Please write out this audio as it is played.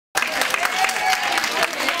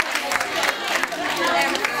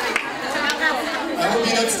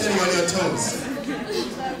standing on your toes.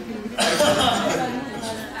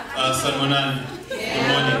 Salmonan, good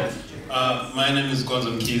morning. My name is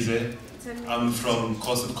Gonzo Mkize. I'm from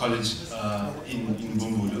Kotane College in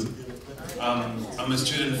Bumbulu. I'm a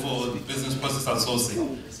student for business process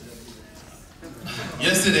outsourcing.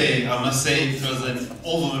 Yesterday, I must say, it was an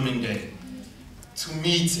overwhelming day to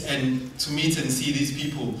meet and see these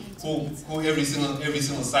people who every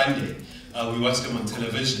single Sunday we watch them on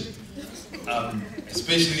television.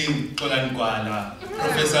 Especially Kotane Gwala,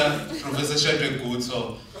 Professor Shadrack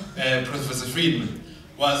Guto, Professor Friedman,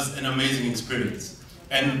 was an amazing experience.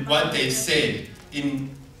 And what they said in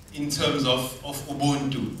terms of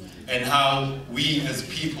Ubuntu and how we as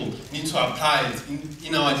people need to apply it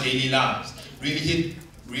in our daily lives really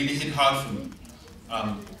hit hard for me.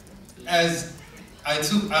 As I was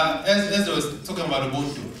talking about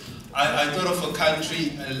Ubuntu, I thought of a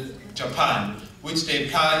country, Japan, which they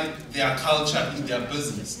apply their culture in their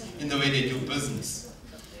business, in the way they do business.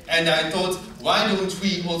 And I thought, why don't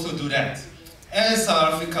we also do that? As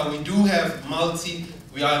South Africa, we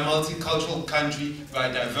are a multicultural country, we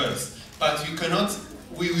are diverse, but we cannot,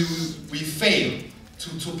 we fail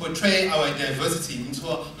to portray our diversity into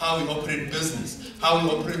how we operate business, how we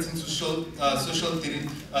operate into social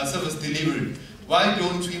service delivery. Why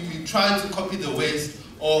don't we try to copy the West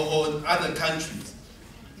or other countries?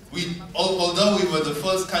 Although we were the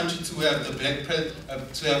first country to have the black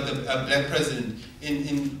president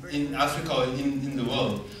in Africa or in the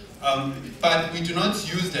world, but we do not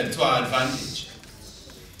use that to our advantage,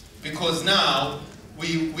 because now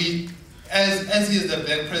as he is the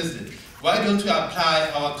black president, why don't we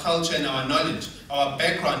apply our culture and our knowledge, our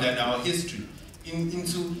background and our history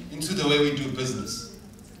into the way we do business?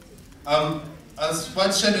 As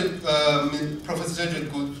what Professor Shadrack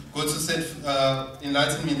Guto said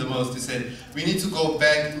enlightened me the most. He said, we need to go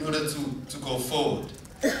back in order to go forward,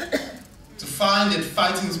 to find that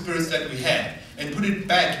fighting spirit that we had and put it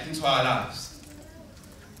back into our lives.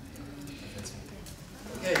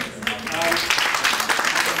 Okay. Did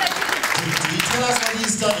you tell us what you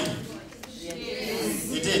studied? Yes.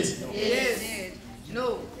 You did? Yes.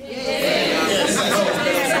 No. Yes.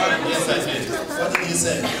 Yes, I did. What did you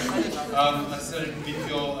say? I studied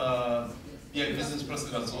BPO, business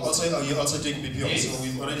process outsourcing. You're also doing BPO, yes. So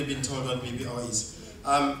we've already been told what BPO is.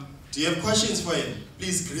 Do you have questions for him?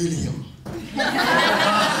 Please grill him.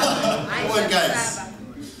 Come on, guys.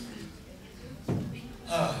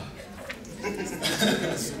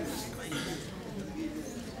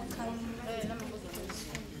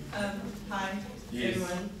 Hi, yes.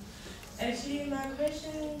 everyone. Actually, my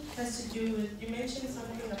question has to do with, you mentioned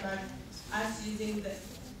something about us using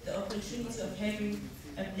the opportunity of having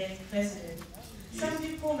a black president. Yes. Some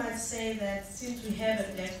people might say that since we have a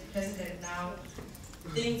black president now,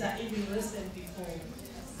 things are even worse than before.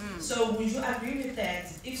 So would you agree with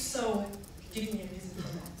that? If so, give me a reason for that.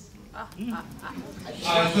 I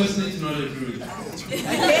personally do not agree with that.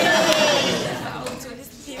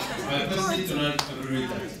 I personally do not agree with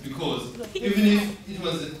that, because even if it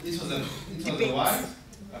was a white,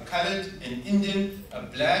 a colored, an Indian, a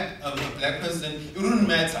black president, it wouldn't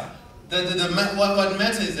matter. What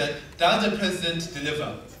matters is that does the president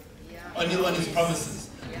deliver on his promises?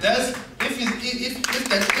 Does if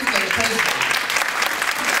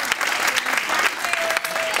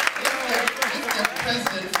that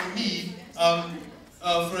president for me,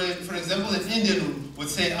 for example, an Indian would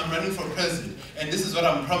say, I'm running for president, and this is what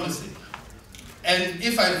I'm promising. And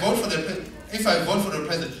if I vote for the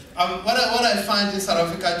president, what I find in South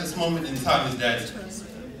Africa at this moment in time is that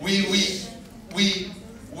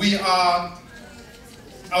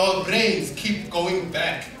our brains keep going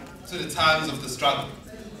back to the times of the struggle.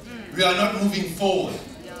 We are not moving forward.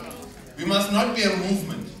 We must not be a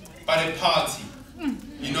movement, but a party.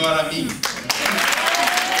 You know what I mean?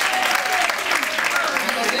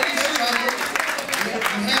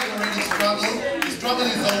 We have already struggled. The struggle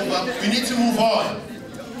is over. We need to move on.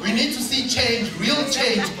 We need to see change, real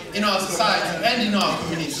change in our society and in our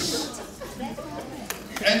community.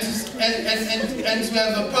 And to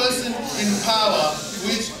have a person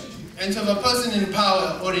in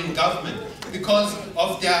power, or in government because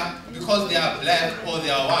they are black or they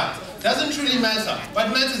are white, doesn't really matter. What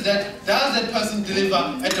matters is that does that person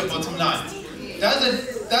deliver at the bottom line?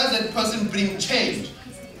 Does that person bring change,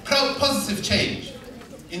 positive change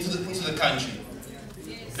into the country?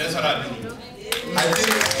 That's what I believe. I think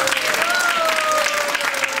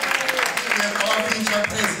we have all future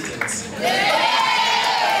presidents.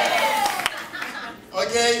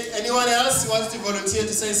 Okay, anyone else wants to volunteer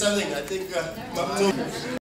to say something? I think